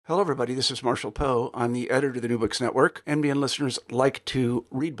Hello, everybody. This is Marshall Poe. I'm the editor of the New Books Network. NBN listeners like to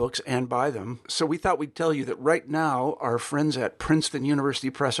read books and buy them. So we thought we'd tell you that right now, our friends at Princeton University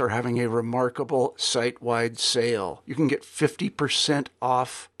Press are having a remarkable site-wide sale. You can get 50%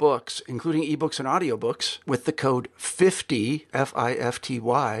 off books, including ebooks and audiobooks, with the code 50,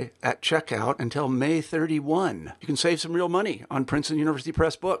 F-I-F-T-Y, at checkout until May 31. You can save some real money on Princeton University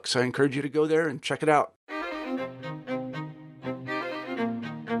Press books. I encourage you to go there and check it out.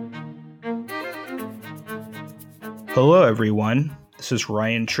 Hello, everyone. This is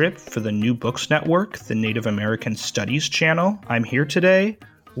Ryan Tripp for the New Books Network, the Native American Studies channel. I'm here today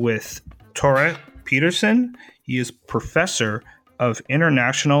with Tore Petersen. He is professor of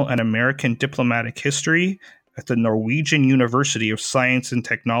International and American Diplomatic History at the Norwegian University of Science and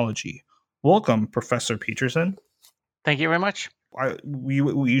Technology. Welcome, Professor Petersen. Thank you very much. What we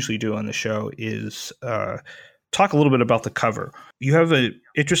usually do on the show is talk a little bit about the cover. You have an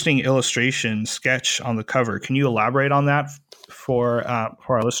interesting illustration sketch on the cover. Can you elaborate on that for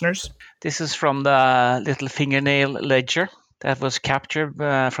our listeners? This is from the Little Fingernail ledger that was captured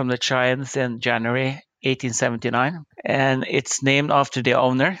from the Giants in January 1879. And it's named after the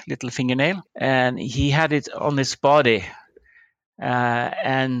owner, Little Fingernail. And he had it on his body.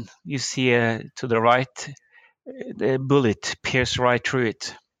 And you see to the right, the bullet pierced right through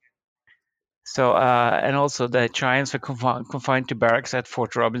it. So, and also the Giants were confined to barracks at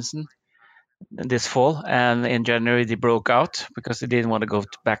Fort Robinson this fall, and in January they broke out because they didn't want to go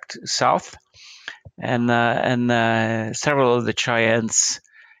back south. And several of the Giants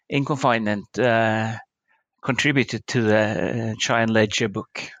in confinement contributed to the Giant Ledger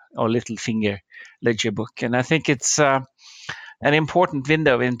book, or Little Finger Ledger book. And I think it's an important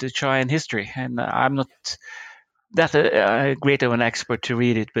window into Giant history. And I'm not that great of an expert to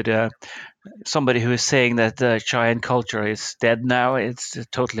read it, but somebody who is saying that the Giant culture is dead now, it's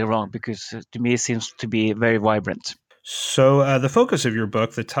totally wrong, because to me it seems to be very vibrant. So the focus of your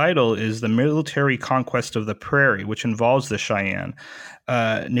book, the title, is The Military Conquest of the Prairie, which involves the Cheyenne,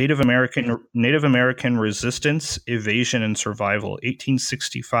 Native American Resistance, Evasion, and Survival,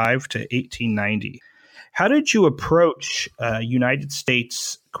 1865 to 1890. How did you approach United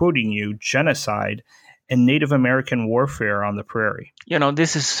States, quoting you, genocide and Native American warfare on the prairie? You know,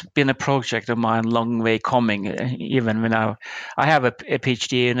 this has been a project of mine, long way coming. Even when I have a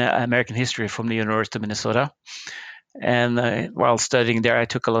PhD in American history from the University of Minnesota. And while studying there, I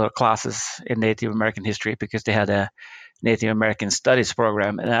took a lot of classes in Native American history because they had a Native American Studies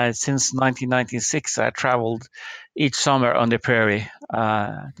program. And since 1996, I traveled each summer on the prairie,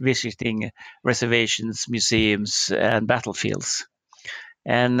 visiting reservations, museums, and battlefields.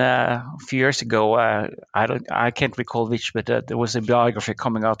 And a few years ago, I can't recall which, but there was a biography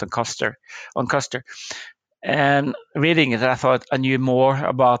coming out on Custer. And reading it, I thought I knew more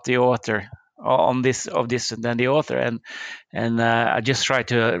about the author of this than the author, and I just tried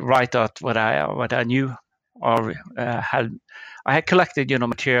to write out what I knew or had. I had collected,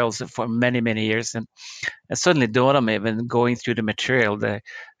 materials for many years, and it suddenly dawned on me when going through the material that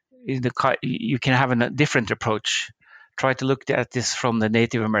you can have a different approach. Try to look at this from the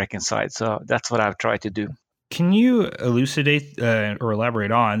Native American side. So that's what I've tried to do. Can you elucidate or elaborate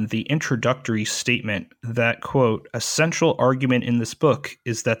on the introductory statement that, quote, a central argument in this book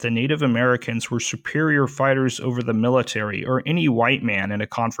is that the Native Americans were superior fighters over the military or any white man in a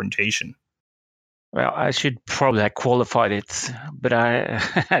confrontation? Well, I should probably have qualified it, but I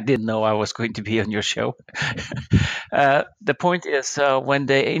didn't know I was going to be on your show. The point is, when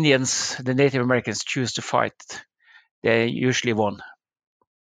the Native Americans choose to fight, they usually won.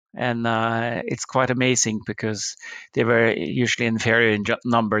 And it's quite amazing because they were usually inferior in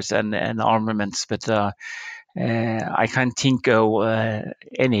numbers and armaments. But I can't think of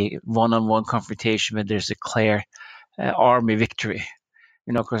any one-on-one confrontation where there's a clear army victory.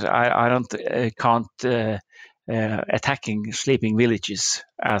 Because I can't attacking sleeping villages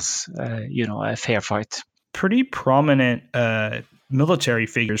as a fair fight. Pretty prominent military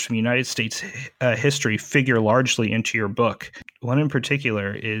figures from United States history figure largely into your book. One in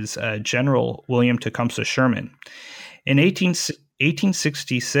particular is General William Tecumseh Sherman. In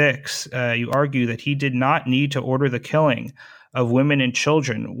 1866, you argue that he did not need to order the killing of women and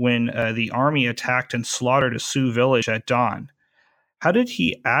children when the army attacked and slaughtered a Sioux village at dawn. How did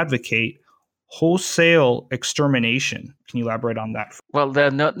he advocate wholesale extermination? Can you elaborate on that? Well, there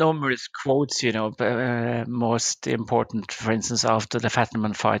are numerous quotes, most important, for instance, after the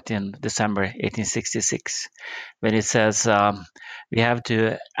Fetterman fight in December 1866, when it says, we have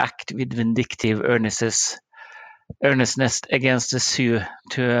to act with vindictive earnestness against the Sioux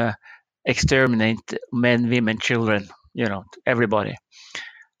to exterminate men, women, children, everybody.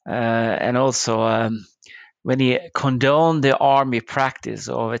 and also when he condoned the army practice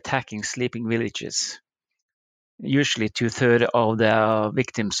of attacking sleeping villages. Usually 2/3 of the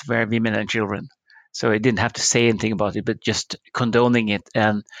victims were women and children. So he didn't have to say anything about it, but just condoning it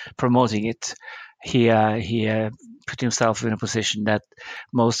and promoting it, he put himself in a position that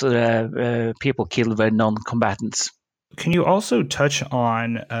most of the people killed were non-combatants. Can you also touch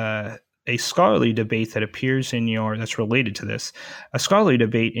on a scholarly debate that appears in that's related to this, a scholarly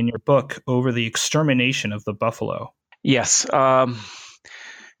debate in your book over the extermination of the buffalo? Yes.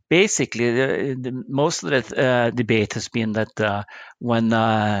 Basically, most of the debate has been that when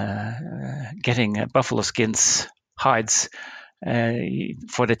getting buffalo skins, hides,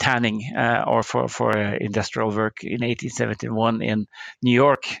 for the tanning or for industrial work in 1871 in New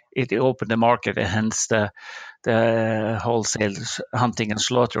York, it opened the market, and hence the wholesale hunting and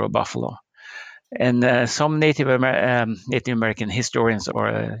slaughter of buffalo. And some Native American historians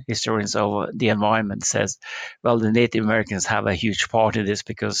or historians of the environment says, well, the Native Americans have a huge part in this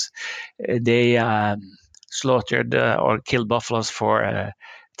because they slaughtered or killed buffaloes for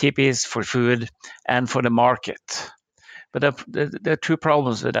teepees, for food, and for the market. But there are two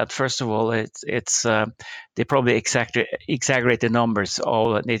problems with that. First of all, it's they probably exaggerate the numbers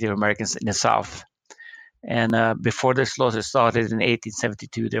of Native Americans in the South. And before the slaughter started in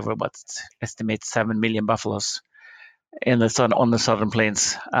 1872, there were about estimated 7 million buffaloes on the southern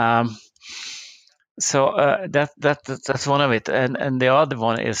plains. So that's one of it. And the other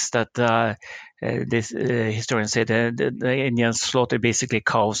one is that this historians say the Indians slaughtered basically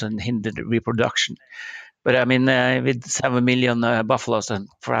cows and hindered reproduction. But I mean, with 7 million buffaloes and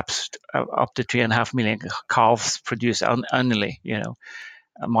perhaps up to 3.5 million calves produced annually,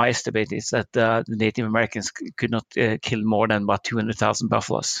 my estimate is that the Native Americans could not kill more than about 200,000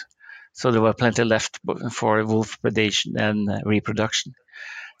 buffaloes. So there were plenty left for wolf predation and reproduction.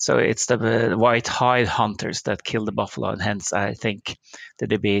 So it's the white hide hunters that kill the buffalo, and hence I think the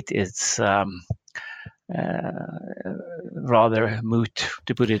debate is rather moot,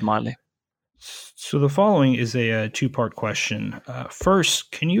 to put it mildly. So the following is a two-part question.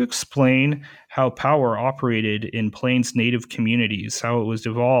 First, can you explain how power operated in Plains Native communities, how it was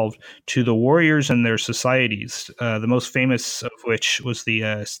devolved to the warriors and their societies, the most famous of which was they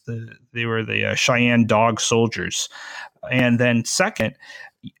were the Cheyenne Dog Soldiers. And then second,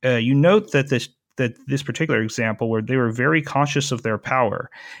 you note that this particular example where they were very conscious of their power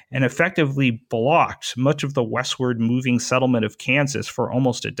and effectively blocked much of the westward moving settlement of Kansas for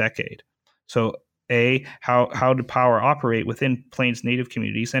almost a decade. So, A, how did power operate within Plains Native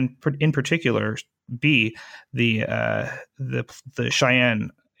communities, and in particular, B, the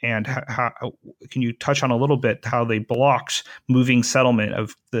Cheyenne, and how can you touch on a little bit how they blocked moving settlement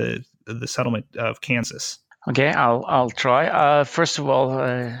of the settlement of Kansas? Okay, I'll try. First of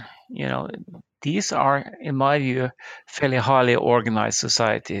all, these are, in my view, fairly highly organized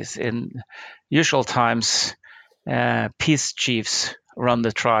societies. In usual times, peace chiefs run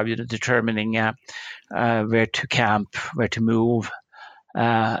the tribe, determining where to camp, where to move,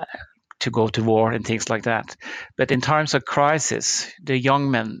 to go to war, and things like that. But in times of crisis, the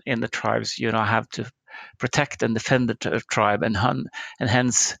young men in the tribes, have to protect and defend the tribe, and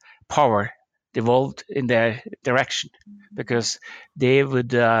hence power devolved in their direction, because they would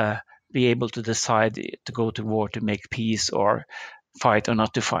be able to decide to go to war to make peace or fight or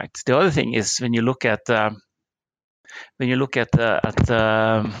not to fight. The other thing is when you look at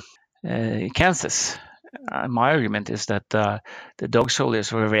Kansas, my argument is that the dog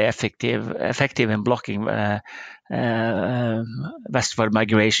soldiers were very effective in blocking westward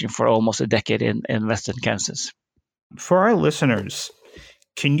migration for almost a decade in western Kansas. For our listeners,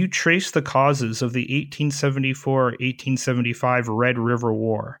 can you trace the causes of the 1874-1875 Red River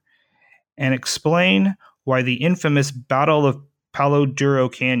War and explain why the infamous Battle of Palo Duro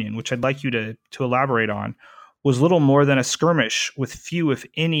Canyon, which I'd like you to elaborate on, was little more than a skirmish with few, if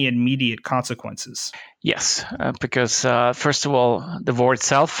any, immediate consequences? Yes, because first of all, the war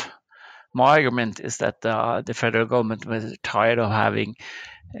itself, my argument is that the federal government was tired of having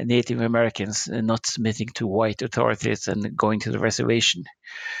Native Americans not submitting to white authorities and going to the reservation.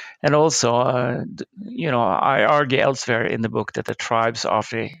 And also, I argue elsewhere in the book that the tribes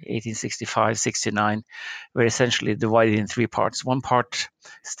after 1865-69 were essentially divided in three parts. One part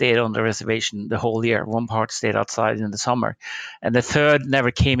stayed on the reservation the whole year. One part stayed outside in the summer. And the third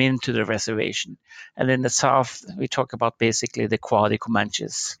never came into the reservation. And in the South, we talk about basically the Quadi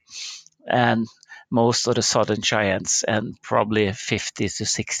Comanches and most of the Southern Cheyennes, and probably 50 to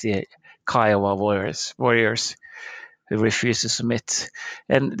 60 Kiowa warriors who refused to submit.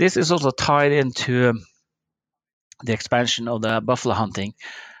 And this is also tied into the expansion of the buffalo hunting,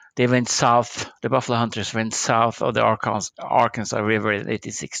 They went south. The Buffalo Hunters went south of the Arkansas River in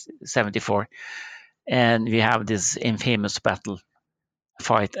 1874, and we have this infamous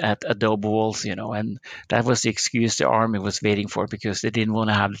fight at Adobe Walls, and that was the excuse the army was waiting for, because they didn't want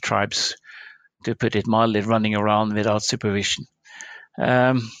to have the tribes, to put it mildly, running around without supervision.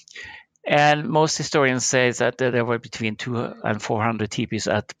 And most historians say that there were between 200 and 400 teepees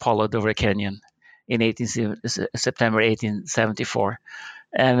at Palo Duro Canyon in September 1874.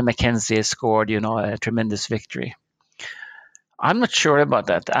 And Mackenzie scored, a tremendous victory. I'm not sure about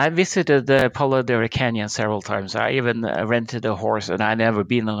that. I visited the Palo Duro Canyon several times. I even rented a horse, and I'd never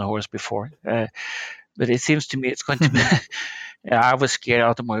been on a horse before. But it seems to me it's going to be... I was scared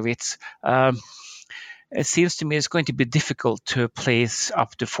out of my wits. It seems to me it's going to be difficult to place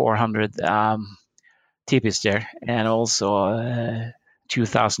up to 400 teepees there, and also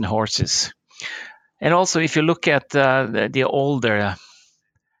 2,000 horses. And also, if you look at the older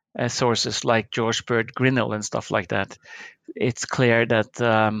sources like George Bird Grinnell and stuff like that, it's clear that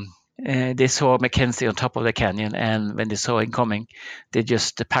they saw Mackenzie on top of the canyon, and when they saw him coming, they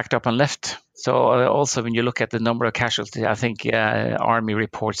just packed up and left. So also, when you look at the number of casualties, I think Army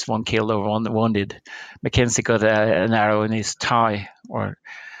reports 1 killed or 1 wounded. Mackenzie got an arrow in his thigh,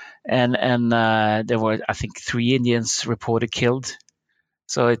 and there were, I think, 3 Indians reported killed.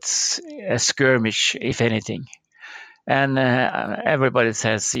 So it's a skirmish, if anything. And everybody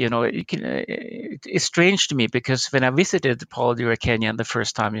says, it's strange to me, because when I visited the Palo Duro Canyon the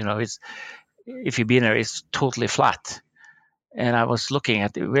first time, if you've been there, it's totally flat. And I was looking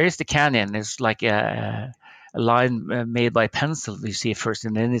at where is the canyon? It's like a line made by pencil. We see it first,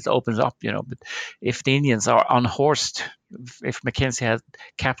 and then it opens up. But if the Indians are unhorsed, if Mackenzie had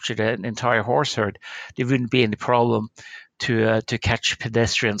captured an entire horse herd, there wouldn't be any problem to catch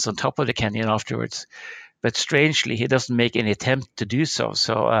pedestrians on top of the canyon afterwards. But strangely, he doesn't make any attempt to do so.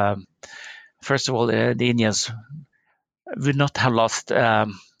 So, first of all, the Indians would not have lost their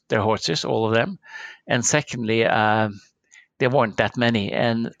horses, all of them. And secondly, there weren't that many.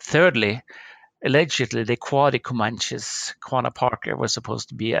 And thirdly, allegedly, the Quadi Comanches, Quanah Parker, was supposed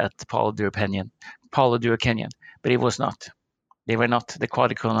to be at the Palo Duro Canyon, but he was not. They were not. The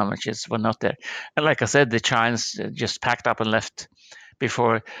Quadi Comanches were not there. And like I said, the Cheyans just packed up and left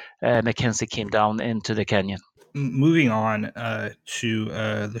before Mackenzie came down into the canyon. Moving on to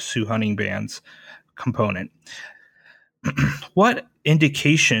the Sioux hunting bands component. What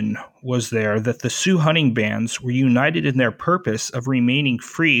indication was there that the Sioux hunting bands were united in their purpose of remaining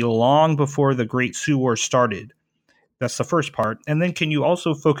free long before the Great Sioux War started? That's the first part. And then can you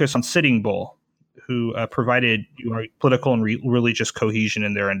also focus on Sitting Bull, who provided political and religious cohesion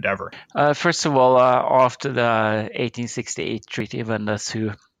in their endeavor? First of all, after the 1868 treaty, when the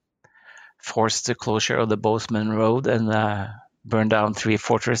Sioux forced the closure of the Bozeman Road and burned down 3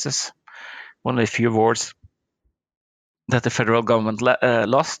 fortresses, one of the few wars that the federal government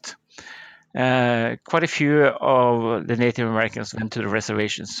lost, quite a few of the Native Americans went to the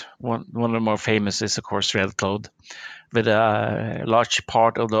reservations. One of the more famous is, of course, Red Cloud, with a large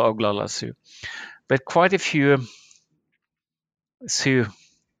part of the Oglala Sioux. But quite a few Sioux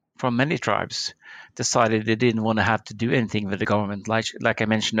from many tribes decided they didn't want to have to do anything with the government. Like I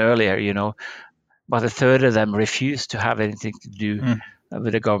mentioned earlier, about a third of them refused to have anything to do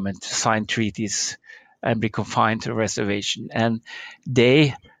with the government, to sign treaties and be confined to a reservation. And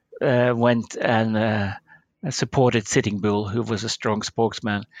they went and supported Sitting Bull, who was a strong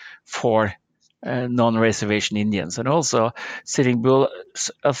spokesman for non-reservation Indians. And also, Sitting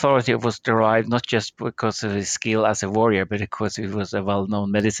Bull's authority was derived not just because of his skill as a warrior, but because he was a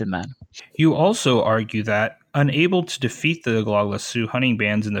well-known medicine man. You also argue that, unable to defeat the Oglala Sioux hunting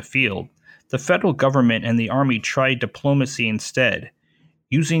bands in the field, the federal government and the Army tried diplomacy instead,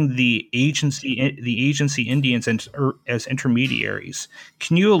 using the agency Indians as intermediaries.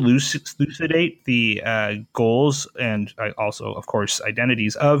 Can you elucidate the goals and also, of course,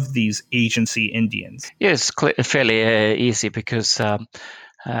 identities of these agency Indians? Yes, fairly easy, because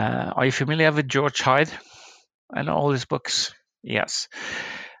are you familiar with George Hyde and all his books? Yes.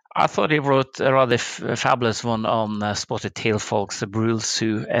 I thought he wrote a rather fabulous one on spotted tail folks, the Brule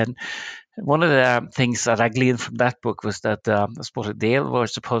Sioux, and one of the things that I gleaned from that book was that Spotted Tail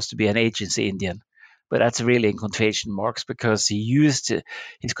was supposed to be an agency Indian, but that's really in quotation marks, because he used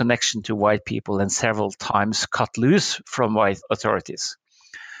his connection to white people and several times cut loose from white authorities.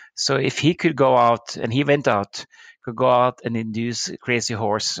 So if he could go out, and he went out, could go out and induce Crazy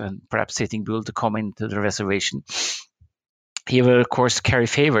Horse and perhaps Sitting Bull to come into the reservation, he will, of course, carry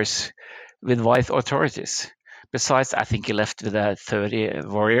favors with white authorities. Besides, I think he left with 30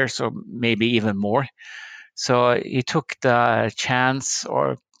 warriors, or maybe even more. So he took the chance,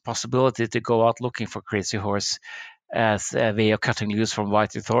 or possibility to go out looking for Crazy Horse as a way of cutting loose from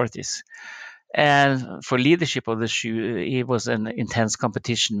white authorities. And for leadership of the Sioux, it was an intense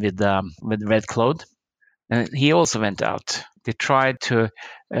competition with Red Cloud. And he also went out. They tried to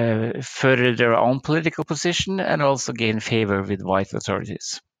further their own political position and also gain favor with white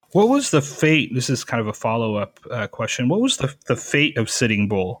authorities. What was the fate? This is kind of a follow-up question. What was the fate of Sitting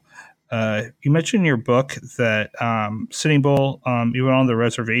Bull? You mentioned in your book that Sitting Bull, even on the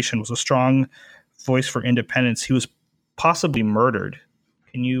reservation, was a strong voice for independence. He was possibly murdered.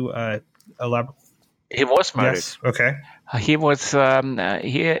 Can you elaborate? He was murdered. Yes. Okay. He was.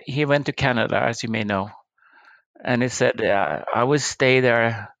 He went to Canada, as you may know, and he said, "I would stay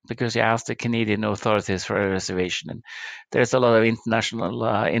there," because he asked the Canadian authorities for a reservation. And there's a lot of international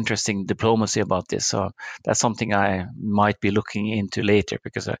interesting diplomacy about this. So that's something I might be looking into later,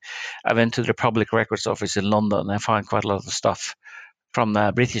 because I went to the Public Records Office in London and I found quite a lot of stuff from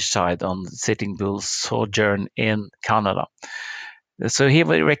the British side on Sitting Bull's sojourn in Canada. So he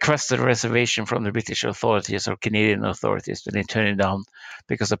requested a reservation from the British authorities or Canadian authorities, but they turned it down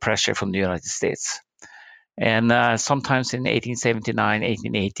because of pressure from the United States. And sometimes in 1879,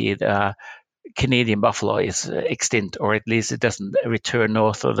 1880, the Canadian buffalo is extinct, or at least it doesn't return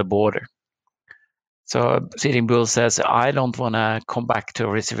north of the border. So Sitting Bull says, I don't want to come back to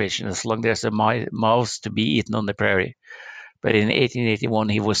a reservation as long as there's a mouse to be eaten on the prairie. But in 1881,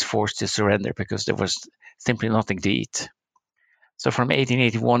 he was forced to surrender because there was simply nothing to eat. So from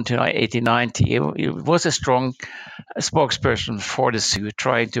 1881 to 1890, he was a strong spokesperson for the Sioux,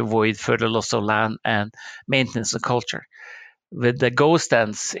 trying to avoid further loss of land and maintenance of culture. With the ghost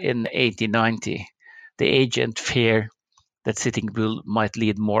dance in 1890, the agent feared that Sitting Bull might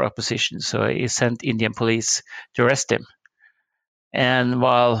lead more opposition, so he sent Indian police to arrest him. And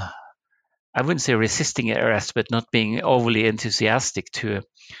while I wouldn't say resisting arrest, but not being overly enthusiastic to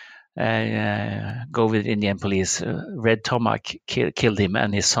go with Indian police, Red Tomahawk killed him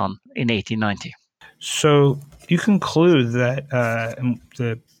and his son in 1890. So you conclude that in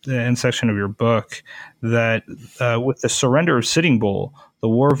the end section of your book that with the surrender of Sitting Bull, the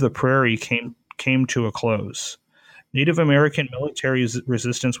War of the Prairie came to a close. Native American military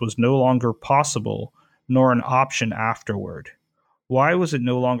resistance was no longer possible, nor an option afterward. Why was it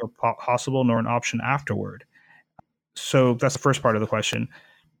no longer possible nor an option afterward? So that's the first part of the question.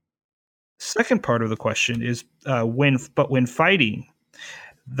 Second part of the question is when fighting,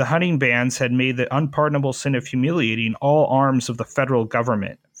 the hunting bands had made the unpardonable sin of humiliating all arms of the federal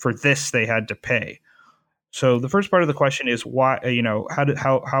government. For this, they had to pay. So the first part of the question is why?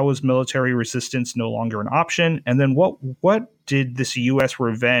 How was military resistance no longer an option? And then what did this U.S.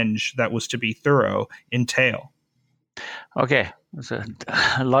 revenge that was to be thorough entail? Okay, it's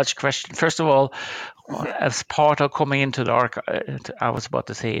a large question. First of all, as part of coming into the archive, I was about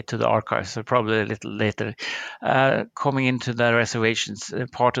to say to the archives, so probably a little later, coming into the reservations,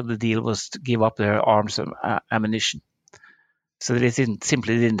 part of the deal was to give up their arms and ammunition. So they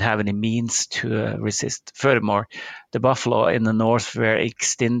simply didn't have any means to resist. Furthermore, the buffalo in the north were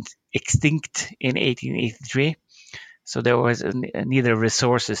extinct in 1883. So there was neither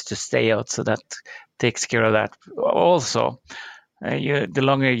resources to stay out, so that takes care of that. Also, the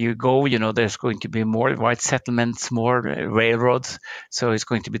longer you go, there's going to be more white settlements, more railroads, so it's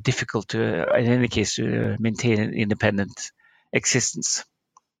going to be difficult to, in any case, to maintain an independent existence.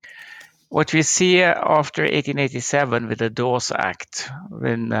 What we see after 1887 with the Dawes Act,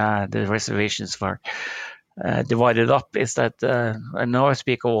 when the reservations were divided up, is that, and now I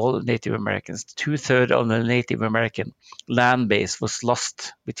speak of all Native Americans, 2/3 of the Native American land base was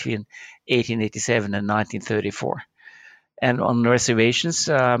lost between 1887 and 1934. And on reservations,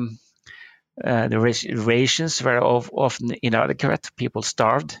 the rations were often inadequate. People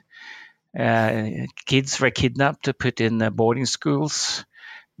starved. Kids were kidnapped to put in boarding schools,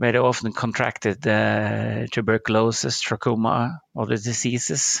 where they often contracted tuberculosis, trachoma, other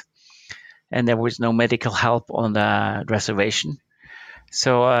diseases. And there was no medical help on the reservation.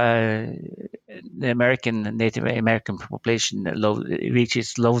 So the Native American population reached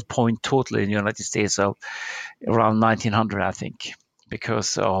its low point totally in the United States of around 1900, I think,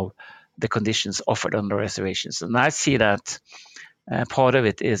 because of the conditions offered on the reservations. And I see that part of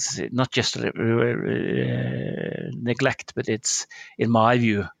it is not just neglect, but it's, in my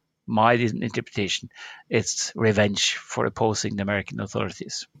view, my interpretation, it's revenge for opposing the American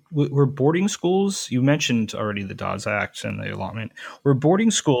authorities. Were boarding schools, you mentioned already the Dawes Act and the allotment, were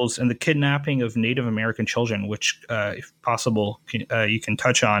boarding schools and the kidnapping of Native American children, which, if possible, you can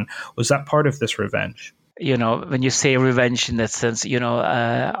touch on, was that part of this revenge? When you say revenge in that sense,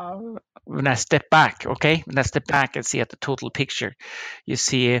 when I step back and see at the total picture, you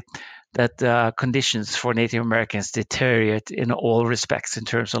see that conditions for Native Americans deteriorate in all respects, in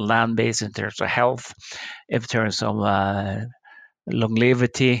terms of land base, in terms of health, in terms of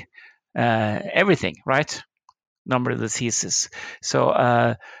longevity, everything, right? Number of diseases.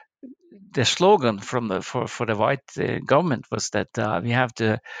 So the slogan for the white government was that we have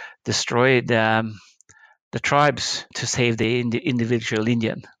to destroy the tribes to save the individual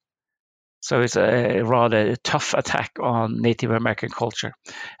Indian. So it's a rather tough attack on Native American culture,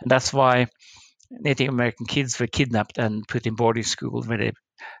 and that's why Native American kids were kidnapped and put in boarding school, where they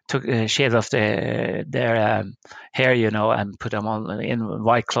took shaved off their hair, and put them on in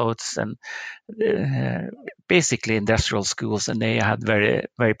white clothes, and basically industrial schools, and they had very,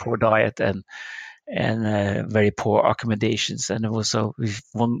 very poor diet and very poor accommodations. And also, if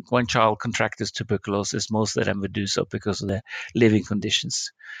one child contracted tuberculosis, most of them would do so because of the living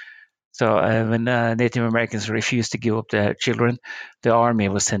conditions. So when Native Americans refused to give up their children, the army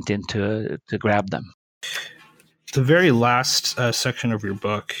was sent in to grab them. The very last section of your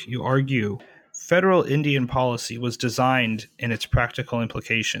book, you argue federal Indian policy was designed in its practical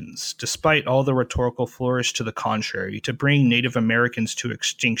implications, despite all the rhetorical flourish to the contrary, to bring Native Americans to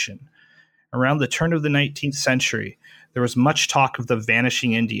extinction. Around the turn of the 19th century, there was much talk of the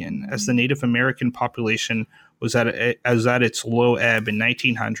vanishing Indian, as the Native American population was at its low ebb in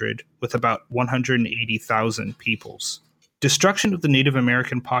 1900, with about 180,000 peoples. Destruction of the Native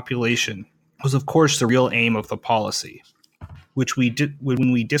American population was, of course, the real aim of the policy, which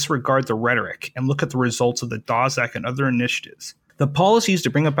when we disregard the rhetoric and look at the results of the Dawes Act and other initiatives. The policies to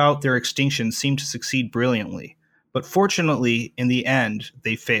bring about their extinction seemed to succeed brilliantly, but fortunately, in the end,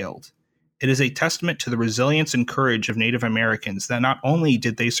 they failed. It is a testament to the resilience and courage of Native Americans that not only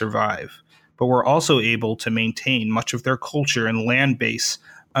did they survive, but were also able to maintain much of their culture and land base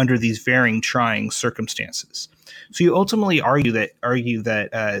under these varying trying circumstances. So you ultimately argue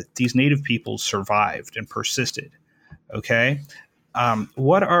that these Native peoples survived and persisted. Okay,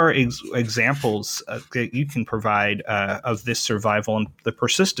 what are examples that you can provide of this survival and the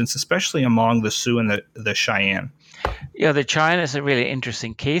persistence, especially among the Sioux and the Cheyenne? Yeah, the Cheyenne is a really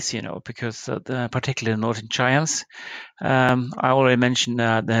interesting case, because particularly the Northern Cheyennes. I already mentioned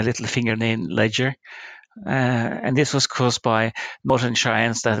the little fingernail ledger. And this was caused by Northern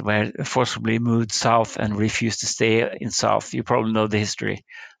Cheyennes that were forcibly moved south and refused to stay in south. You probably know the history,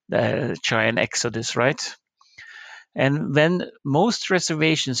 the Cheyenne Exodus, right? And when most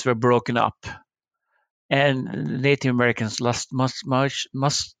reservations were broken up and Native Americans lost much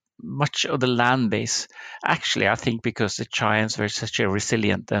of the land base, actually, I think because the Cheyennes were such a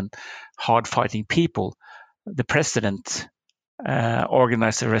resilient and hard-fighting people, the president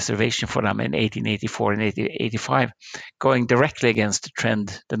organized a reservation for them in 1884 and 1885, going directly against the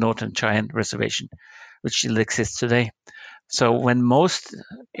trend, the Northern Cheyenne Reservation, which still exists today. So when most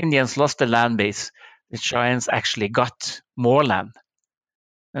Indians lost the land base, the Cheyennes actually got more land.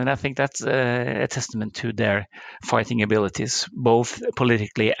 And I think that's a testament to their fighting abilities, both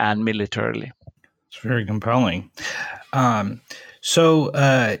politically and militarily. It's very compelling.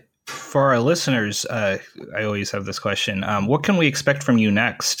 So for our listeners, I always have this question: what can we expect from you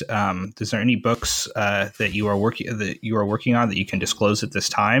next? Is there any books that you are working on that you can disclose at this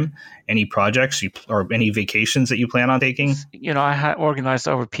time? Any projects or any vacations that you plan on taking? I had organized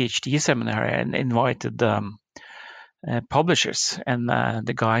our PhD seminar and invited publishers, and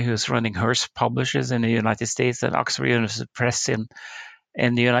the guy who's running Hearst Publishers in the United States and Oxford University Press in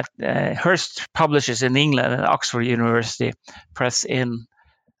the Hearst Publishers in England and Oxford University Press in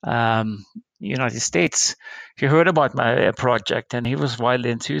United States. He heard about my project and he was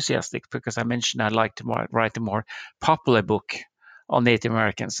wildly enthusiastic because I mentioned I'd like to write a more popular book on Native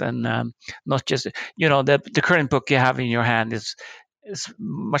Americans, and not just the current book you have in your hand is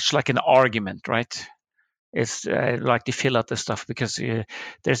much like an argument, right? It's like to fill out the stuff because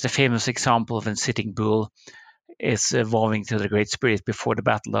there's the famous example of when Sitting Bull is vowing to the Great Spirit before the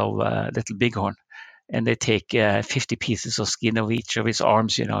Battle of Little Bighorn. And they take 50 pieces of skin of each of his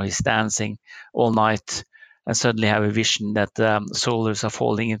arms. He's dancing all night and suddenly have a vision that soldiers are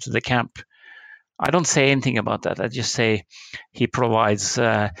falling into the camp. I don't say anything about that. I just say he provides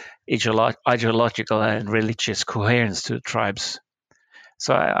ideological and religious coherence to the tribes.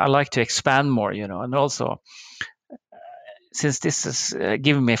 So I like to expand more, and also since this is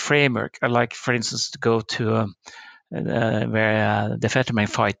giving me a framework, I like, for instance, to go to where the Fetterman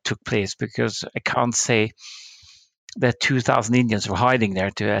fight took place, because I can't say that 2,000 Indians were hiding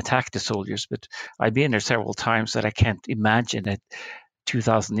there to attack the soldiers, but I've been there several times that I can't imagine that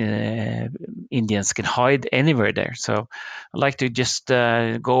 2,000 Indians can hide anywhere there. So I'd like to just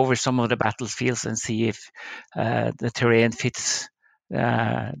go over some of the battlefields and see if the terrain fits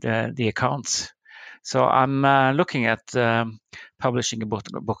the accounts. So I'm looking at publishing a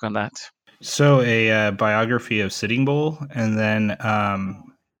book on that. So a biography of Sitting Bull, and then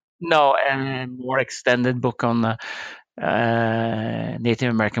no, a more extended book on Native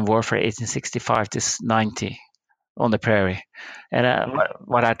American warfare, 1865 to 90, on the prairie. And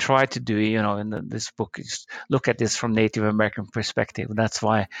what I try to do, in this book is look at this from Native American perspective. That's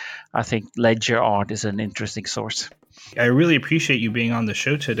why I think ledger art is an interesting source. I really appreciate you being on the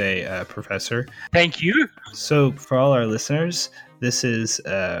show today, Professor. Thank you. So for all our listeners, this is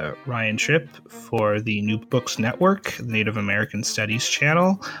Ryan Tripp for the New Books Network, the Native American Studies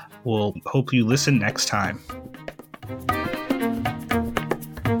channel. We'll hope you listen next time.